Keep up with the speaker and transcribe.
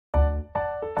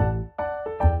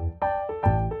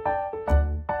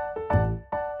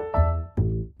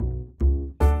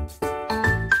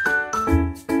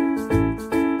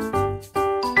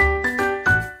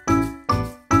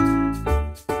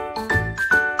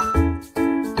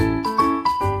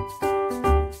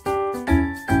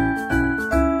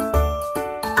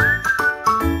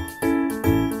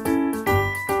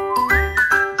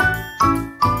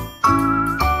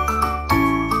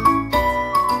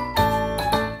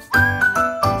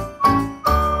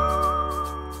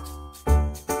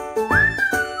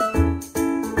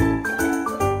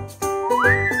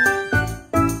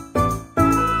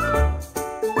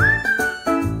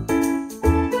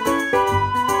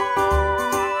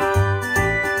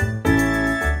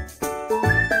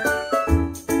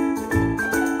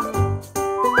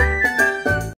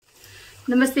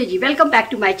नमस्ते जी, welcome back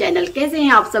to my channel. कैसे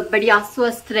हैं आप सब? बढ़िया,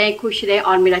 स्वस्थ रहें, खुश रहें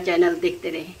और मेरा चैनल देखते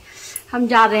रहें। हम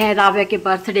जा रहे हैं राव्या के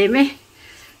बर्थडे में,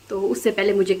 तो उससे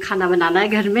पहले मुझे खाना बनाना है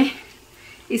घर में,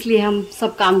 इसलिए हम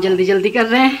सब काम जल्दी जल्दी कर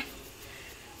रहे हैं।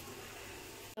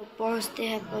 तो पहुंचते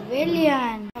हैं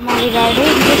पवेलियन। हमारी गाड़ी,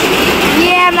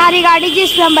 ये है हमारी गाड़ी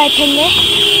जिसमें हम बैठेंगे।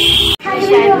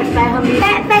 शायद लगता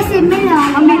है पैसे मिल रहा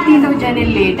है। हमें तीनों जने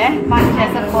लेट है, बाकी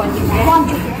जैसा पहुँच चुके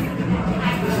हैं।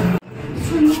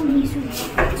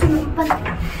 सुनो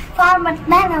मत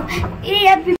ना ये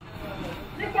अभी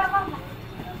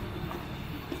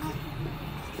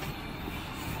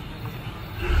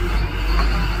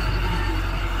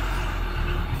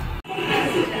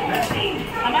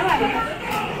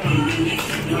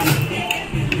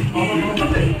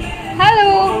हेलो,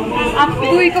 आप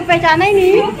कोई को पहचाना ही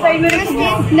नहीं?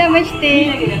 नमस्ते।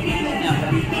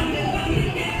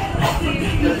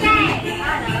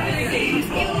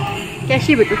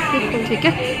 कैसी बेटू? ठीक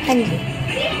है। हाँ जी।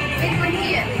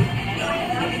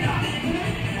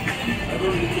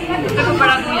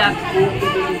 बड़ा तू यार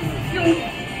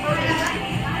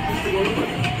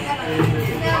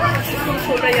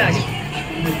छोटा ही आ गया।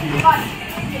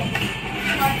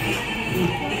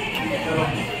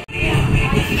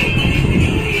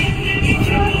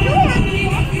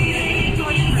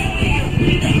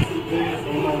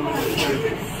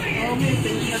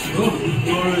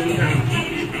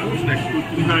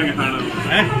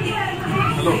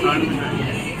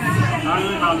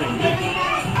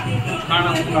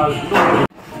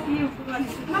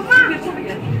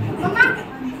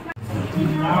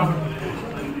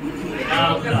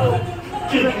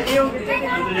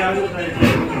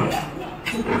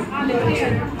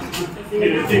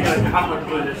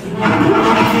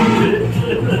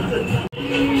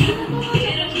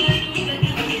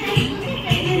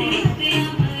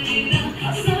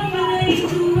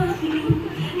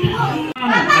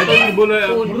 हेलो, बोलो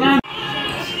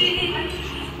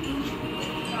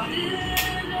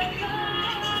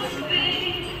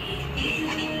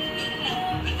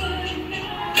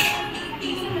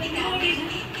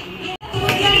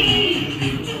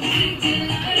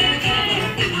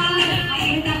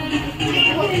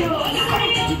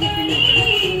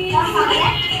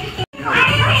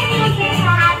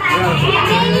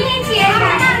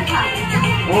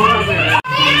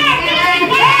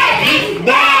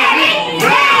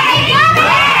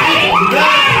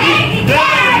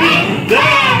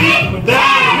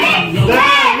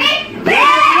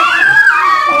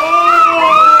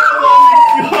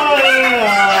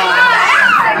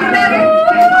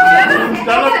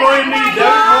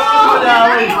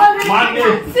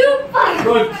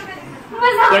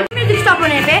स्टॉप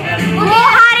होने पे वो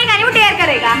हारेगा नहीं, वो डेयर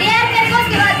करेगा। डेयर करके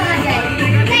उसके बाद बाहर जाएगा।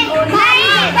 नहीं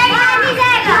बाहर नहीं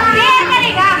जाएगा, डेयर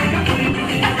करेगा।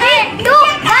 तू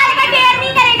बाहर का डेयर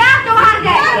नहीं करेगा तो बाहर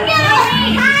जाएगा।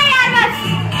 हां यार बस।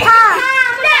 हां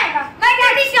जाएगा। मैं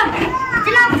जल्दी से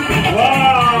चलो।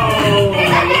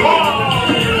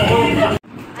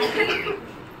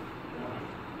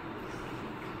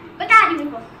 बता दी मेरे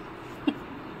को।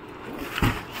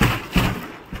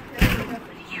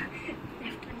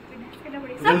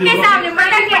 सबके सामने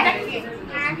मटक के।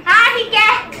 हाँ ठीक है,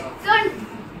 सुन।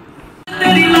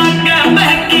 तेरी लाका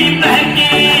बहकी बहकी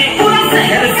पूरा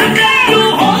शहर सजा तू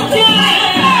हो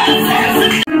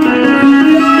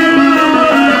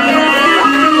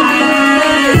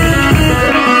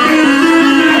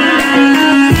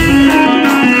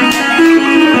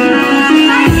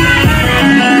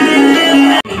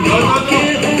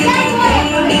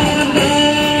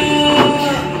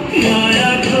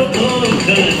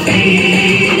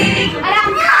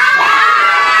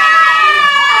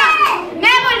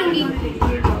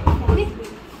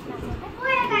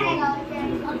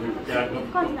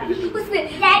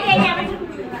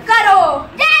करो।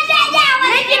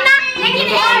 लेकिन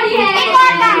एक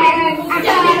और काम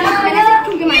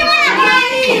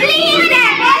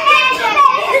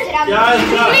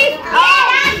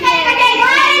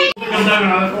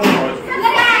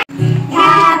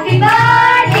happy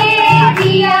birthday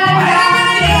dear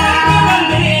Ravya,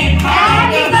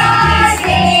 happy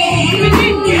birthday.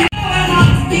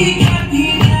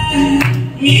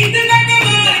 नींद लगा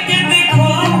के देखो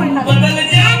बदल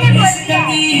जाए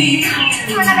जिंदगी।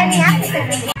 खाना बनिया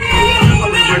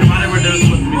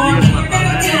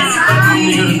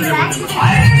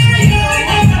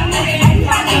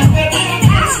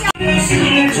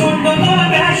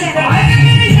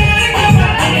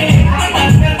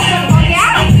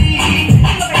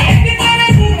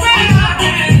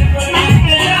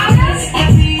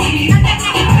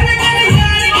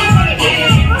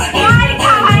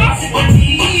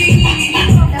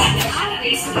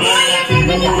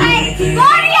Go!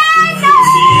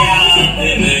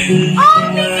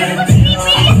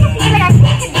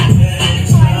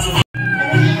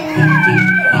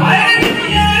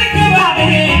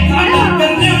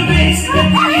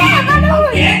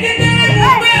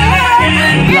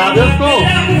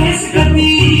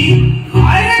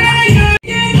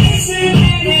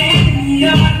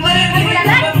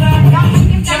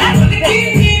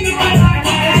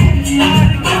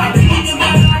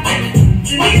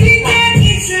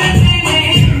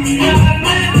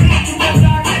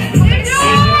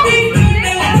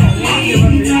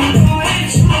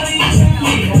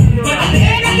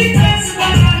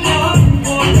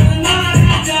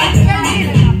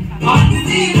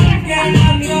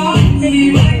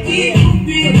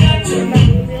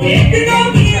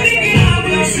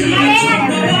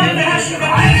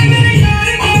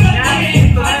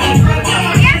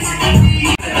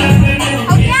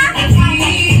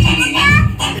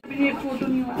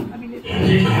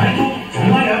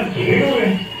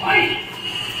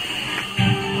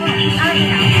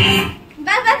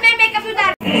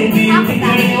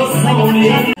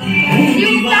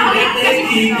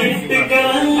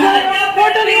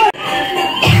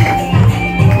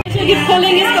 गिफ्ट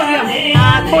खोलेंगे इसको भी हम।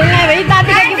 हाँ खोलना है भाई,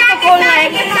 दादी का गिफ्ट तो खोलना है।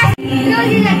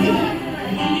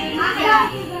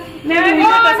 मैं भी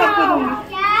सबको दूंगी।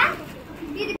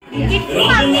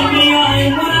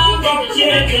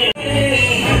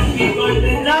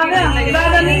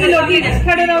 दादा नहीं मिलोगी,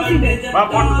 खड़े रहो सीधे।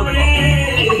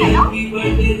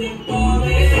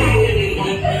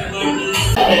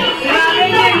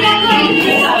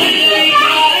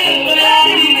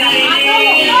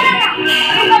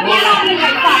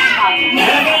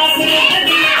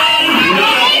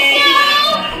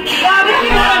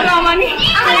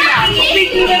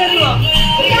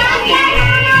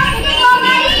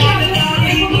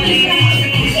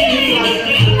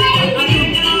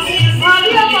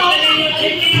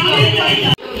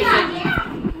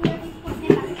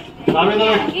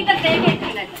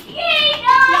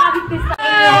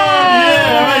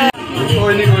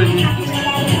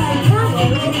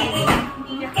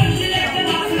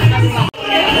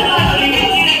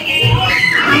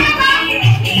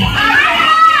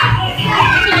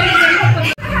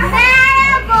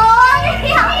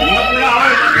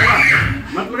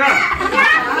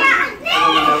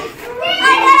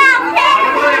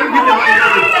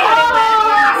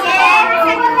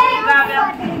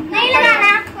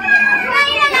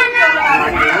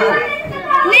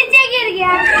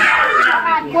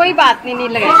 कोई बात नहीं, नहीं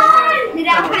लगाएगा।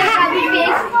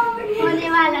 होने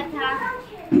वाला था।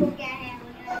 वो क्या है?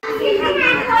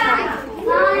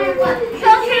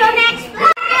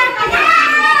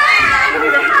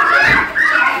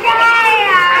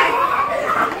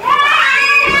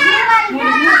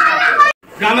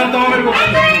 गाना तो मेरे को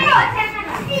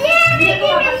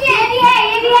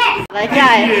क्या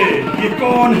है? ये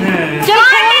कौन है? चलो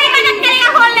मदद करेगा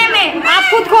खोलने में, आप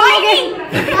खुद खोलोगे।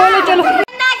 खोलो चलो।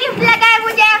 गिफ्ट लगा है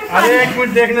मुझे। अरे एक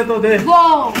मिनट देखने तो दे। वो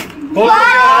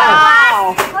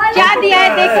क्या दिया है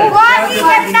देखो।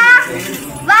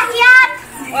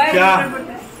 क्या?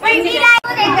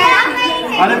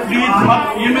 अरे प्लीज मत,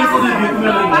 ये मेरे को दे दिए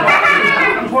तुम्हें।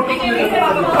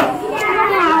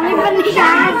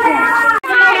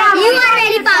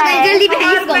 जल्दी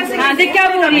पहन इसको। हाँ देख क्या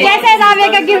बोल रही है। कैसे रावे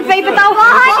का गिफ्ट भाई बताओ।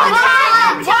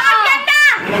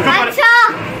 अच्छा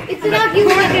इतना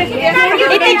क्यूट,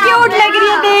 इतनी क्यूट लग रही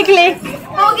है, देख ले।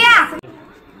 हो गया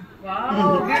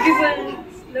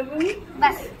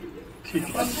बस।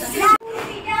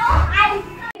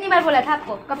 कितनी बार बोला था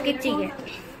आपको कपकेक चाहिए?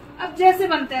 अब जैसे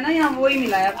बनते हैं ना यहाँ वही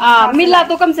मिलाया। हाँ मिला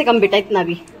तो कम से कम बेटा इतना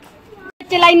भी।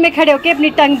 बच्चे लाइन में खड़े होके अपनी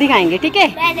टंग दिखाएंगे, ठीक है?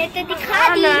 मैंने तो दिखा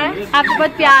दी। आप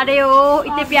बहुत प्यारे हो,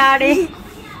 इतने प्यारे।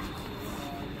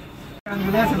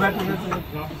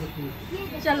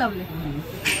 चलो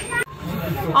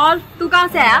और तू कहाँ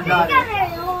से आया?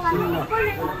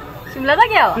 शिमला था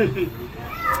क्या?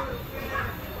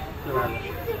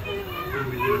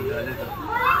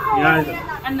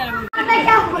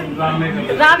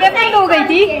 रावे अपनी हो गई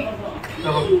थी।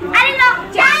 अरे नो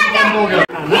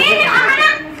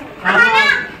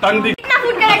टंग दिख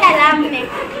डाला हमने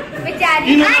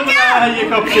बेचारी। इन्होंने बनाया है ये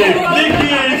कब से,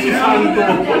 देखिए इस इंसान को।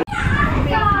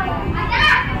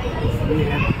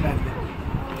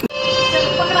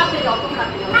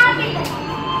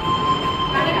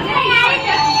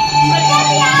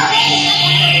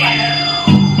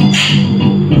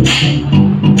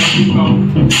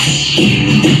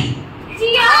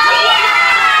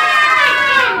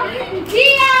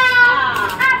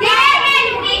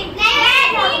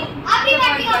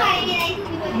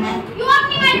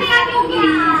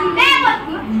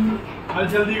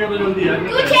 जल्दी करो, जल्दी यार।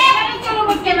 चलो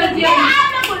बच्चे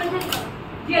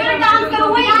डांस करो,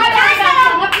 वही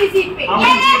अपनी सीट पे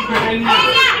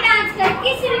डांस कर।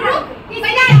 किसी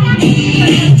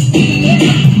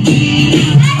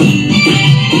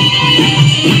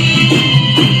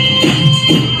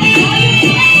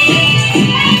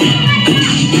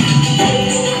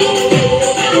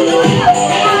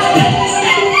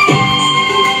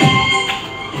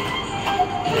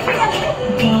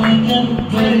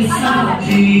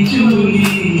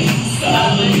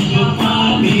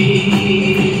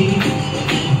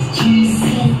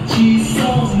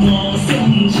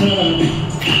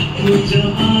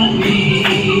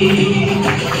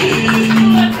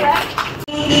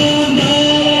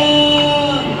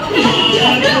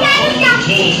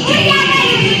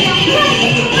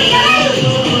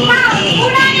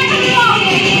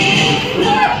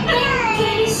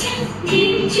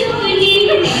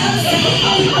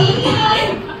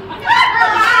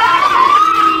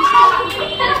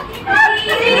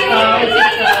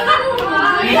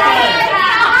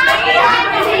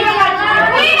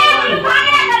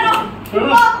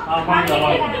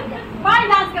पानी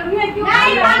डांस करूंगी मैं क्यों?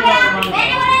 नहीं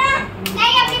मैंने बोला ना,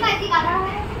 नहीं अपनी मर्जी का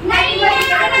नहीं क्या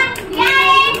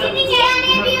है कितनी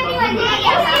चाहिए भी अपनी मर्जी का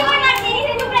क्या उसकी कोई मर्जी नहीं,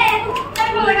 चुप रह तू चल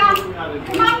बोलेगा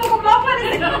मामू को ब्लॉक कर दे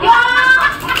करो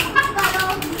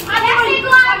अरे को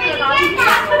आ गई क्या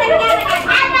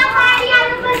आलू मारी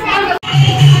आलू पर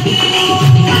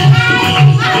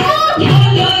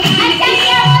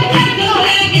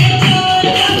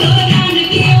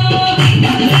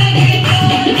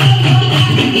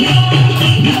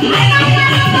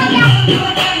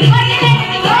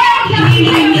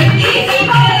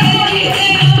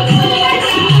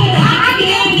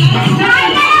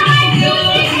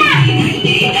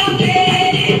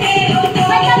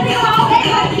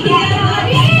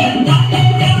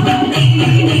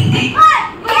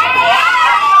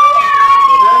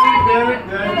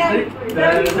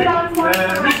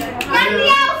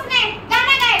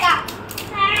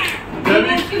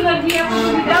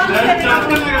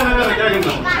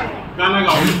गाना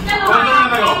गाओ,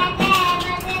 गाना गाओ।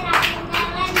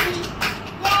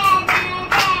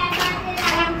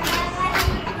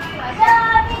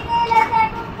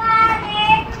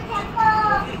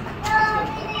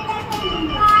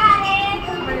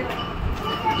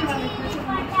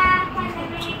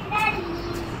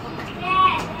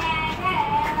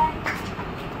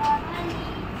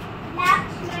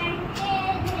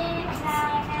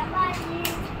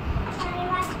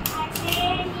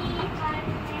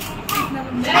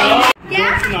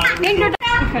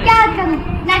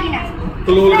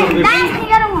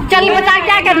 चल बता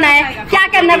क्या करना है, क्या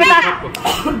करना है बता,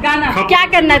 गाना क्या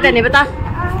करना है तेने बता।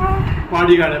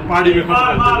 पहाड़ी गाने, पहाड़ी में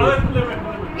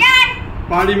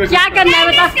पहाड़ी में क्या करना है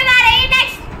बता।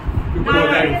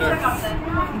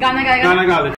 गाना गाएगा, गाना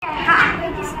गा ले,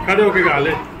 खड़े होके गा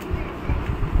ले,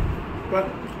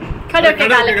 खड़े होके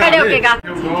गा ले, खड़े होके गा।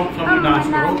 सब डांस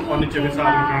करो और नीचे के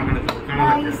साथ में खाना लग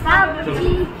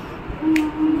गया।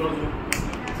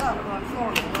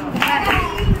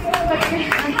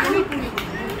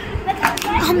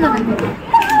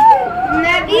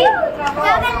 मैं भी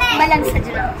मलंग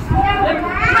सजना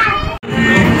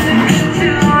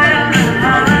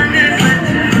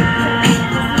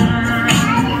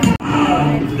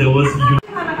चलो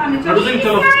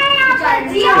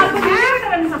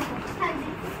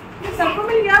सबको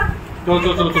मिल गया। चलो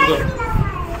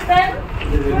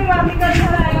कोई बात नहीं, कर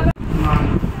आएगा।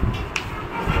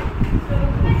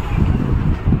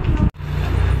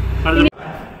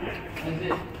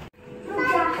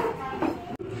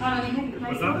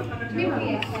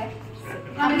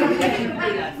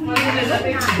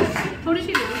 थोड़ी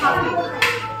सी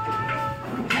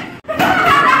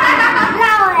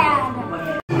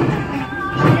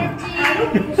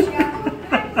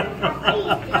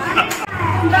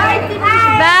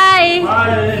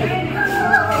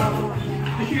bye.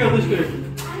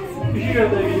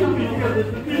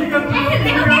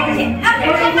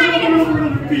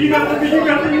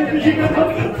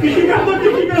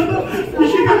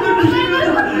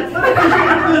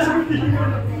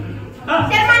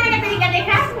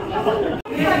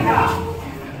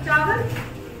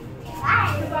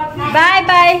 Bye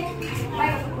bye.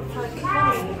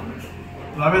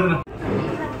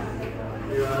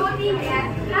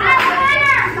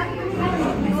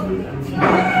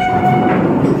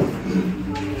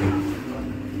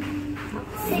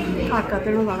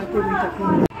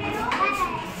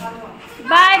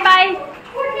 Bye bye.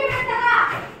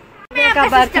 का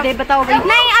बर्थडे बताओ भाई।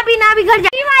 नहीं अभी ना, अभी घर जा।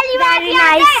 वेरी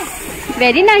नाइस,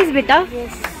 वेरी नाइस बेटा।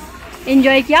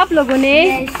 एंजॉय किया आप लोगों ने?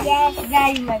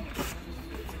 Very much.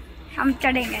 हम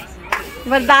चढ़ेंगे।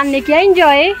 वरदान ने किया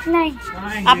एंजॉय? नहीं,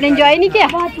 आपने एंजॉय नहीं किया?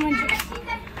 बहुत मजा।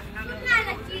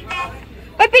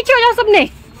 पीछे हो जाओ सबने,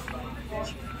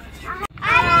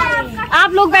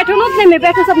 आप लोग बैठो ना, उतने में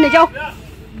बैठो सबने, जाओ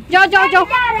जाओ जाओ जाओ।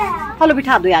 हेलो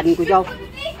बिठा दो आदमी को, जाओ।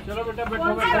 चलो बेटा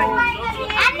बैठो बैठो।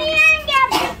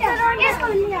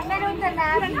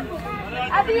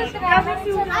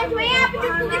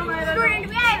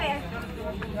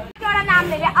 थोड़ा नाम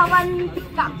ले लिया,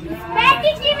 अवंतिका। मैं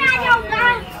किसी में आ जाऊंगा।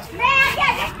 मैं आगे।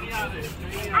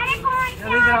 अरे कौन?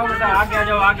 बेटा आगे आ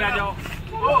जाओ, आगे आ जाओ।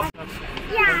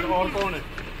 और कौन है?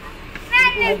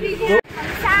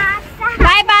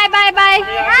 Bye bye bye bye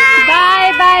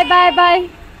bye bye bye bye.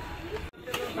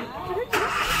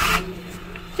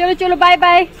 चलो चलो बाय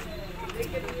बाय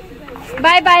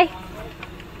बाय बाय।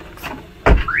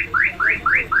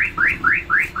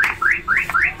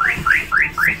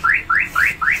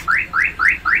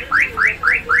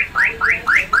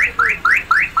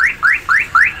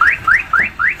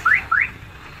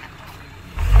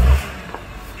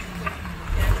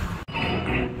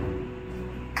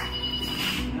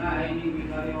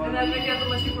 क्या तो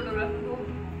मछली फोटोग्राफ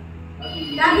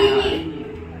दादी जी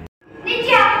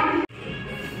नीचे आओ।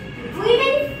 वही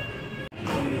नहीं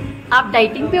आप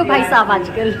डाइटिंग पे हो भाई साहब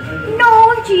आजकल? नो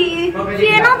जी,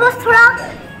 ये ना बस थोड़ा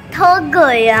थक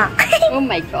गया। Oh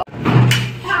my God.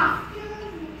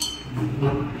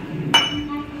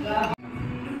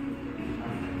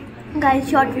 Guys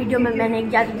short video में मैंने एक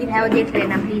जादू दिखाया, वो देख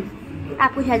लेना प्लीज।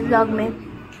 आपको शायद ब्लॉग में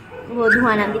वो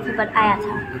धुआं ना दिखे पर आया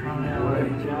था।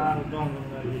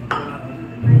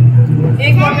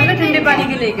 एक बोतल में ठंडे पानी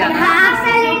की लेकर।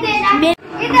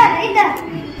 इधर इधर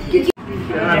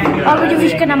और मुझे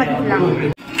विश करना मत भूलना।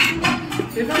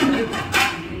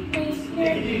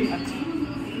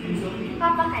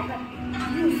 पापा खाए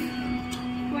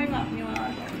कोई बात नहीं वाला।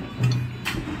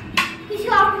 किसी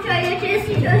और को चाहिए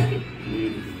टेस्टी टेस्टी।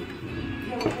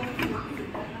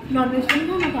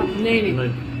 नहीं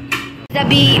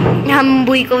तभी हम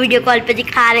बुई को वीडियो कॉल पे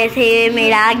दिखा रहे थे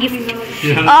मेरा गिफ्ट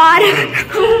और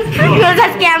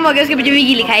स्कैम हो गया। उसके पीछे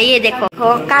विगी लिखा है, ये देखो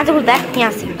कहाँ से खुलता है,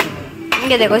 यहाँ से।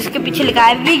 ये देखो इसके पीछे लिखा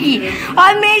है विगी।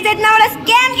 और मेरे से इतना बड़ा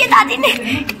स्कैम किया दादी ने।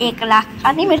 1 लाख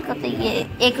का नहीं, मेरे को तो ये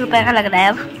 1 रुपए का लग रहा है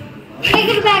अब।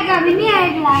 1 रुपए का भी नहीं है,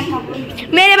 1 लाख का।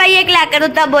 मेरे भाई 1 लाख का तो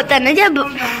तब होता ना जब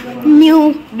न्यू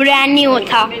ब्रांड न्यू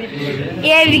था।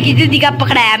 ये विगी दीदी का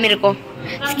पकड़ाया मेरे को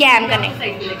स्कैम करने।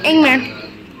 1 मिनट,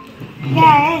 क्या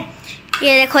है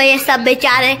ये देखो, ये सब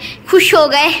बेचारे खुश हो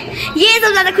गए। ये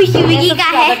सब ज्यादा खुशी विगी का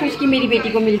है। खुश की मेरी बेटी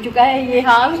को मिल चुका है ये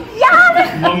हाल।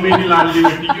 यार मम्मी की लाडली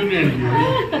बेटी क्यों नहीं आई?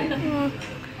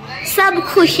 सब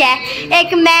खुश है,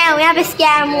 एक मैं हूँ यहाँ पे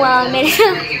स्कैम हुआ मेरे।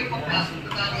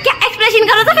 क्या एक्सप्रेशन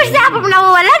करो तो फिर से आप अपना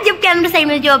वो वाला जब कैमरे साइड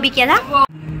में जो भी किया था।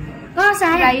 कौन सा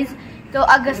है गाइस? तो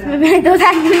अगस्त में मैंने 2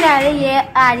 तारीख में आ रही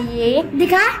है, आ रही है।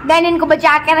 दिखा, मैंने इनको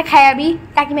बचा के रखा है अभी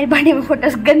ताकि मेरे बर्थडे में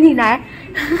फोटोज गंदी ना है।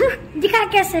 दिखा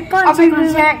कैसे? कौन सा?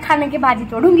 मैं खाने के बाद ही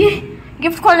तोड़ूंगी,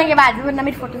 गिफ्ट खोलने के बाद, वरना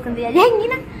मेरी फोटोज गंदी आ जाएंगी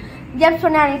ना। जब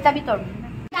सोने आनी तभी तोड़ूंगी।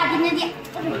 दादी ने दिया,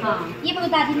 हाँ ये मेरे को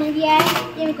दादी ने दिया है,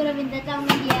 ये मेरे को रविंद्र ताऊ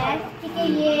ने दिया है, ठीक है।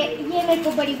 ये मेरे को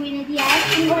बड़ी बुई ने दिया है।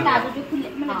 इनको हटा दो जो खुले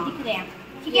मतलब दिख रहे हैं,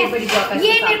 ठीक है।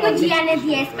 ये मेरे को जिया ने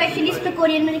दिया है, स्पेशली इस पे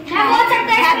कोरियन में लिखा है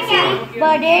happy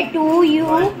birthday to you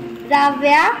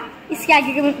Ravya. इसके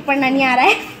आगे का मेरे को पढ़ना नहीं आ रहा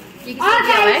है। और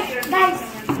गाइस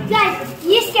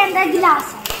ये इसके अंदर गिलास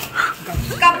है,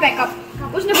 कप है, कप।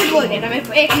 उसने कुछ बोल दिया था मेरे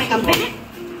को, एक में कप है।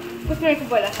 उसने मेरे को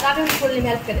बोला रात में खोलने में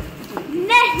हेल्प करे।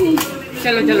 नहीं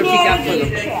चलो ठीक है, आप बोलो।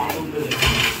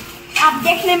 आप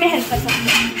देखने में हेल्प कर सकते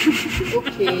हैं।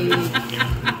 ओके।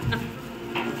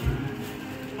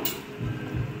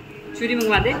 छुरी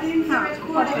मंगवा दे। हाँ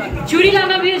छुरी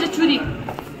लाना भी है, जो छुरी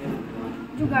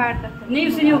जुगाड़ नहीं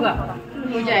उससे नहीं होगा,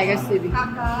 हो जाएगा इससे भी।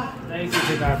 नहीं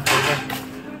सीधे काट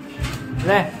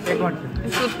ले, एक मिनट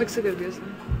टूथपिक से कर दिया उसने।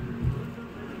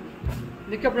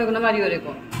 देखो अपने को ना मारी और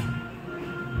को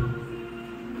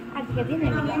आज के दिन है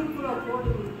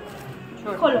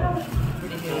खोलो।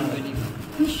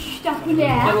 चाकू ले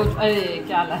आया। चलो, अरे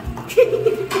क्या ला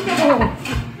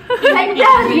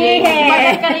ये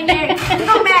है करेंगे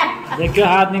तो मैं देखियो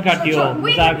हाथ नहीं काटियो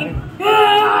मजाक में।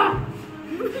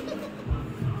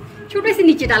 छोटे से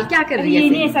नीचे डाल, क्या कर रही है? ये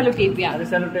नहीं सेलो टेप यार, अरे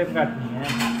सेलो टेप काटनी है।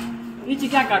 नीचे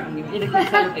क्या काटूंगी? ये देखो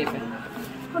सेलो टेप है।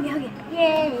 हो गया ये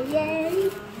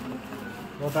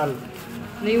बोतल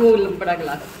नहीं वो बड़ा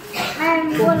गिलास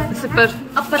इस पर।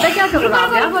 अब पता क्या कर रहा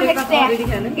है? वो लिखते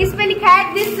हैं, इस पे लिखा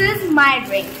है दिस इज माय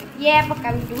ड्रिंक। ये पक्का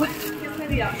वीडियो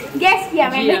गैस किया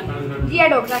मैंने। जिया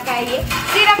डोकरा का है ये,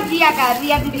 सिर्फ जिया का,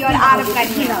 रिया दीदी और आरब का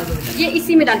नहीं। ये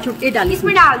इसी में डाल, छुट्टी डाल,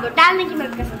 इसमें डाल दो, डालने की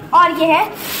मदद कर सकते। और ये है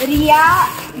रिया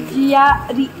जिया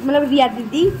मतलब रिया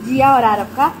दीदी, जिया और आरब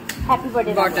का हैप्पी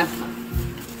बर्थडे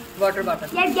वाटर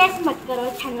बॉटल। यार गैस मत करो,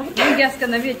 अच्छा ना। गैस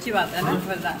करना भी अच्छी बात है ना,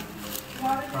 वरना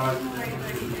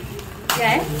क्या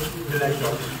है?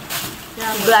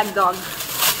 ब्लैक डॉग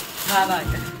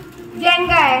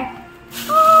जेंगा है।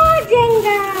 ओ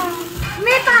जेंगा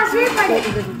मेरे पास भी पड़े,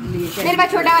 मेरे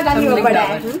पास छोटा वाला नहीं, वो बड़ा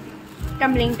है।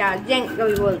 टम्बलिंग टावर जेंगा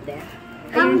भी बोलते हैं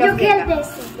हम जो खेलते हैं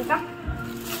इससे।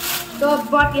 तो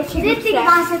बहुत ही अच्छी गिफ्ट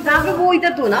है। वो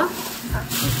इधर तो ना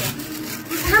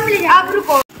हम ले जाओ। अब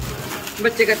रुको,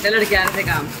 बच्चे करते हैं, लड़के आ रहे थे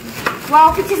काम।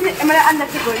 वाह पीछे से मतलब अंदर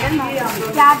से गोल्डन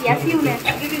क्या दिया फ्यूल है,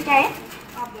 क्या है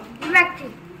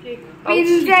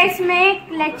पिंजरा, इसमें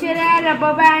क्लचर है,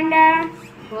 रबर बैंड है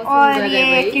और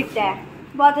ये किट है।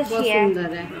 बहुत अच्छी है।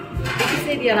 सुंदर है।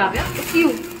 किसने दिया राव्या? फ्यू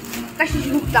कशिश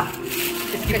गुप्ता।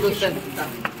 इसके दोस्त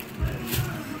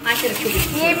आके रखो।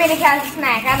 ये मेरे ख्याल से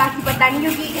स्नैक है, बाकी पता नहीं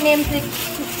क्योंकि नेम से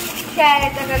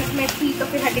शायद अगर इसमें थी तो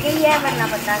फिर हट गई है, वरना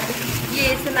पता नहीं।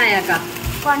 ये सनाया का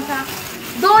कौन सा?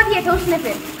 2 दिए थे उसने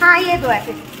फिर। हाँ ये 2 है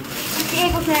फिर।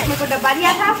 एक उसने मेरे को डब्बा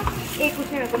दिया था एक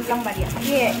उसने मेरे को लंबा दिया।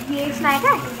 ये स्नैक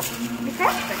है, दिखा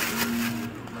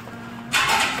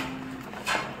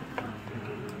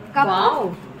कप।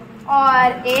 और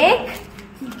एक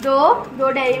दो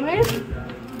डेयरी मिल्क,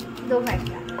 2 फाइव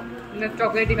स्टार। मैं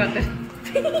चॉकलेट ही खाता है।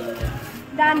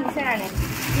 दान से आने।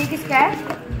 ये किसका है?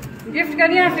 गिफ्ट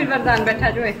करिए फिर वरदान बैठा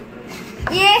जो है।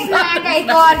 ये स्नैक का एक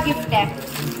और गिफ्ट है।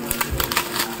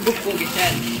 बुक होगी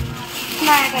शायद।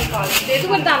 स्नैक का एक और दे दूं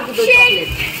वरदान को 2 चॉकलेट।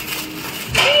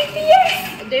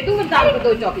 दे दूं वरदान को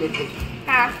 2 चॉकलेट।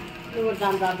 हाँ तो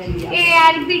वरदान दे दिया। ये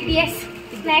यार BTS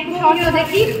स्नैक शॉट तो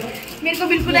देखी, मेरे को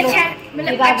बिल्कुल अच्छा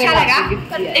मतलब अच्छा लगा।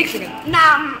 एक सेकंड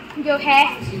नाम जो है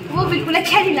वो बिल्कुल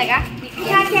अच्छा नहीं लगा।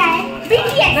 क्या है?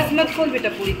 BTS। बस मत खोल बेटा,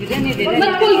 पूरी चीजें नहीं दे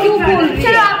मत खोल, क्यों खोल?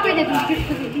 चलो आपको दे दूं गिफ्ट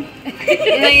दे दी।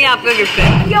 नहीं आपका गिफ्ट है।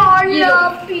 Your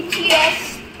love BTS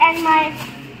and my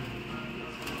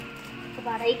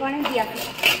दोबारा एक और ने दिया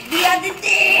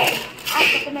देते।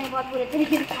 आपको तो मैंने बहुत बुरे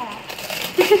तरीके से खाया।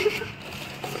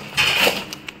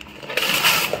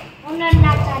 उन्होंने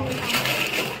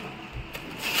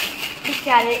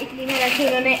बेचारे इतनी मेहनत से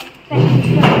उन्होंने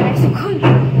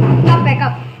कप है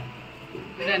कप।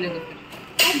 रहने दो फिर।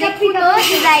 देखो तो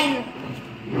डिजाइन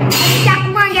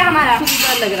चकमा गया हमारा।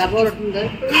 सुंदर लग रहा है, बहुत सुंदर।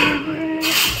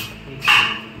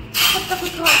 सब तो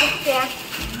कुछ और देखते हैं।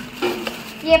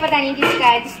 ये पता नहीं किसका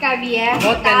है, जिसका भी है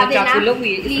बहुत बता मेहनत देना, आपको लोग हुई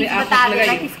है, इसमें प्लीज आप बता कुछ देना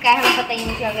लगाइए। किसका है, हमें पता ही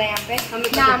नहीं चल रहा है यहाँ पे। हमें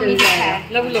नाम नहीं लिखा है।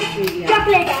 लव लोग दिया।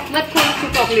 चॉकलेट है। मत खोल उसको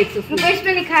चॉकलेट से। रुपेश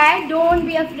में लिखा है don't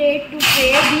be afraid to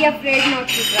try, be afraid not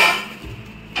to try.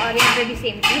 और यहाँ पे भी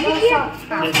सेम चीज लिखी है।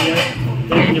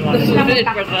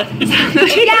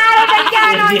 क्या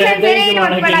नॉनसेंस मेरे ही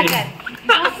नोट पढ़ा कर।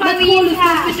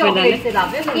 चॉकलेट से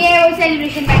दावे। ये वो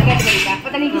सेलिब्रेशन पैकेट का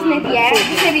पता नहीं किसने दिया है,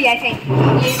 किसने दिया है।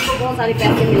 ये इसको बहुत सारे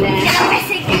पैसे मिले हैं। चलो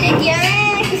पैसे किसने दिया है,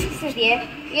 किसने दिए?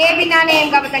 ये बिना नेम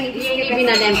का पता नहीं किसने ये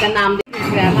बिना नेम का नाम दे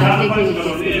रहा है हमारे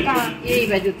नीचे। कहाँ? यही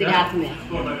वजह तेरे हाथ में।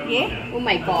 ये ओ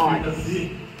माय गॉड।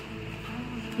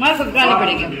 हमारे सब गाने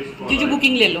पड़ेंगे। जो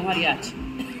बुकिंग ले लो हमारी आज।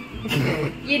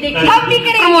 ये देखिए हम भी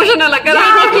करेंगे। प्रमोशन अलग करा।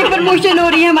 देखिए प्रमोशन हो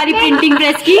रही है हमारी प्रिंटिंग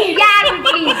प्रेस की। यार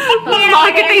प्लीज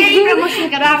Marketing। प्रमोशन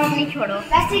करो, आप नहीं छोड़ो।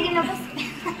 वैसे कि ना बस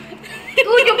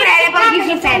तू चुप रह रे, पर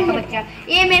किसी फैन का बच्चा।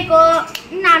 ये मेरे को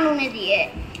नानू ने दिए।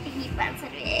 ही 500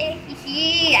 रुपए। ही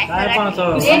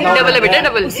डबल है बेटा,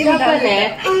 डबल डबल है।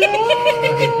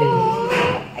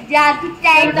 यार तू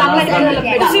टाइम तो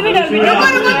उसी में डबल। रुको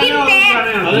रुको गिनते हैं।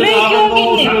 नहीं क्यों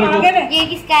गिनने? ये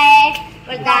किसका है?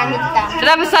 वरदान का।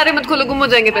 रब सारे मत खोलो, गुम हो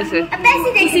जाएंगे पैसे। अब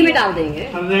पैसे देख इसी में डाल देंगे।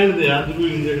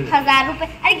 1000 रुपए।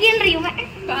 अरे गिन रही हूँ मैं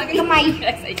कमाई।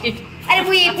 अरे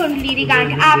वो ये कुंडली दी गांठ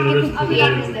आपके खुद की है।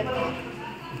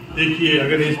 देखिए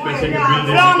अगर इस पैसे का बिल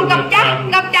देने रॉन्ग को कप्टा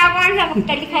कप्टा कौन सा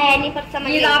कप्टा लिखा है नहीं पर समझ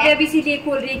ये राबे अभी इसीलिए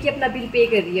खोल रही है कि अपना बिल पे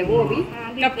कर रही है वो अभी।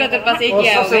 कब का तेरे पास एक ही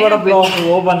आया सबसे बड़ा ब्लॉग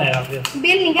वो बनेगा फिर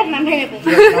बिल नहीं करना मेरे को।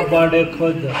 बर्थडे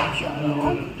खुद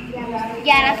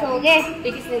 1100 हो गए।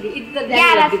 ये किसने दी? इधर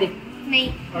 11 दे। नहीं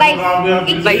 22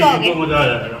 हो गए। मजा आ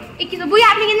जाएगा। 21 बुआ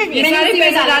आपने कितने दिए? सारे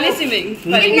पैसे डाले इसी में।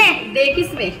 कितने? दे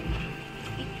किसमें?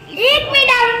 एक में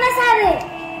डालो ना सारे।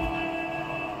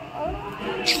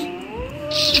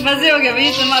 मजे हो गए भाई,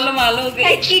 तो मालूम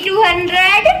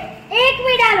 3200 एक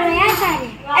में डालो यार सारे।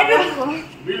 अरे रुको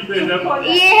बिल दे दे।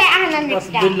 ये है आनंद बस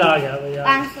स्टार। बिल आ गया भैया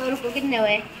 500 रुपए कितने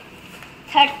हुए?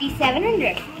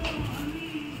 3700।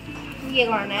 ये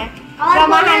कौन है?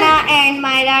 रमाना and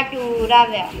Myra to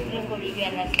Ravya rangoli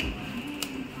jewellers.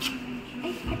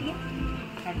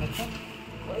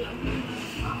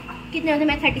 कितने होते?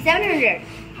 मैं 3700 11।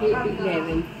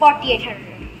 4800।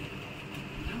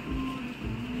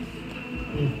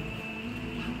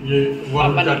 ये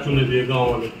वरुण चाचू ने दिए गांव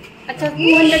वाले। अच्छा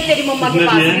 200 तेरी मम्मा के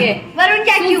पास कितने है। वरुण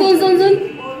चाचू सुन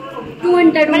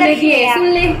 200 उन्हें दिए। सुन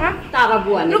ले। हाँ? तारा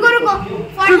बुआ ने। रुको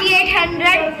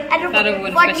 4800। तारा बुआ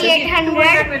ने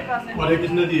 4800 और ये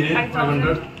किसने दिए हैं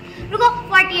 500। रुको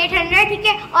 4800 ठीक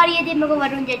है। और ये दे मेरे को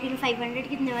वरुण चाचू ने 500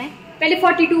 कितने हुए? पहले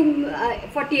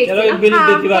 48 चलो एक बिल हाँ,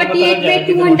 देती बात 48 में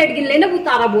 200 गिन लेना, वो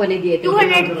तारा बुआ ने दिए थे।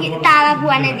 200 की तारा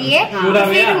बुआ ने दिए। पूरा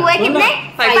फिर भैया, हुए सुन कितने? ना।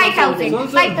 5000 सुन।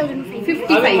 5000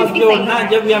 अभी मत जोड़ना,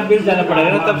 जब यहाँ बिल जाना पड़ेगा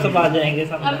ना तब सब आ जाएंगे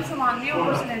सब।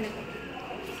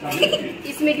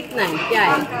 इसमें कितना है, क्या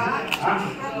है?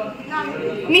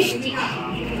 मिष्टी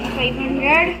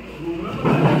 500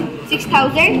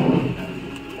 6000।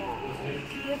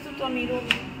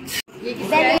 ये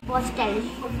किसका है? बहुत स्टाइलिश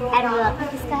एनवलप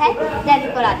किसका है?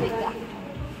 डेविड कोराद्री का।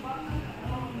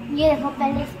 ये देखो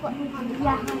पहले इसको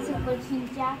यहाँ से ऊपर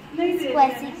खींचा, इसको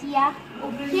ऐसे किया,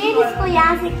 फिर इसको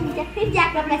यहाँ से खींचा, फिर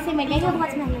जाकर पैसे मिलेंगे।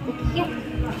 बहुत मेहनत है ठीक है।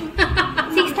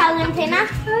 6000 थे ना,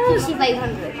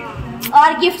 6500। और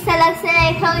गिफ्ट अलग से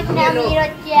देखो इतना अमीर हो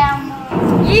जाए।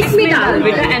 ये इसमें डालो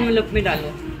बेटा, एनवेलप में डालो।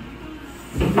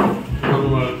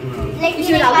 लेकिन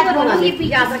इसमें एक डाल बात दो, बना बोलूं, ले। ये पीछे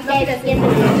जा सकता है, ऐसे ऐसे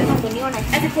नहीं होना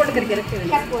चाहिए। ऐसे फोल्ड करके रखे हुए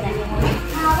क्या पूरा है?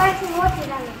 हाँ, वैसे वो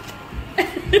तेरा लो।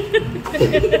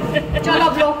 चलो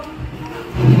अब लो।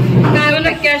 काय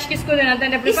बोला कैश किसको देना था?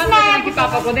 अपने पास रखना कि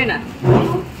पापा को देना?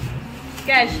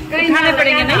 कैश उठाने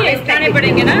पड़ेंगे ना, ये उठाने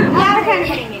पड़ेंगे ना, क्या उठाने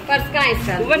पड़ेंगे? पर्स कहाँ है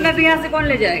इसका? वरना तो यहाँ से कौन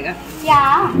ले जाएगा क्या?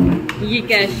 ये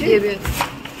कैश? ये भी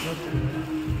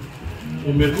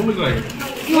वो मेरे को मिल रहा है।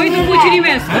 वही तो पूछ रही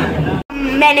मैं इसको।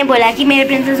 मैंने बोला कि मेरे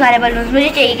प्रिंसेस वाले बलून्स मुझे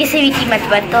चाहिए किसी भी कीमत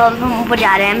पर, तो अब हम ऊपर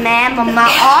जा रहे हैं, मैं, मम्मा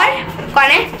और कौन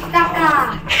है? काका।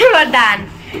 वरदान।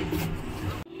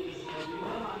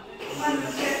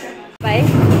 बाय।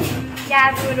 क्या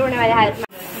रोने वाले हालत में?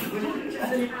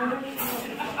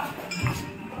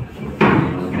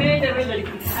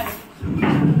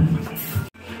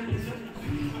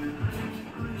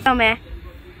 तो मैं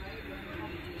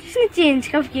जिसने चेंज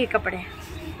कब किए कपड़े,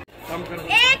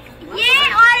 एक ये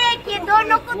और एक ये,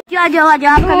 दोनों को क्या जवाब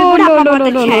आपका भी बुढ़ापा बहुत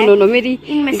अच्छा है। नो मेरी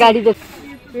इनमें से गाड़ी देख।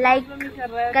 लाइक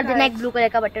कर देना, एक ब्लू कलर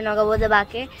का बटन होगा वो दबा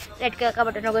के, रेड कलर का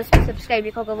बटन होगा उस पर सब्सक्राइब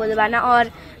लिखा होगा वो दबाना,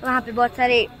 और वहाँ पे बहुत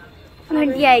सारे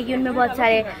घंटी आएगी, उनमें बहुत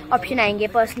सारे ऑप्शन आएंगे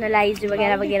पर्सनलाइज्ड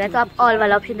वगैरह वगैरह, तो आप ऑल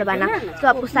वाला ऑप्शन दबाना, तो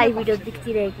आपको सारी वीडियोस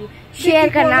दिखती रहेगी। शेयर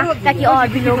करना ताकि और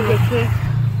भी लोग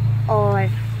देखें और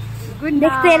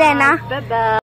देखते रहना।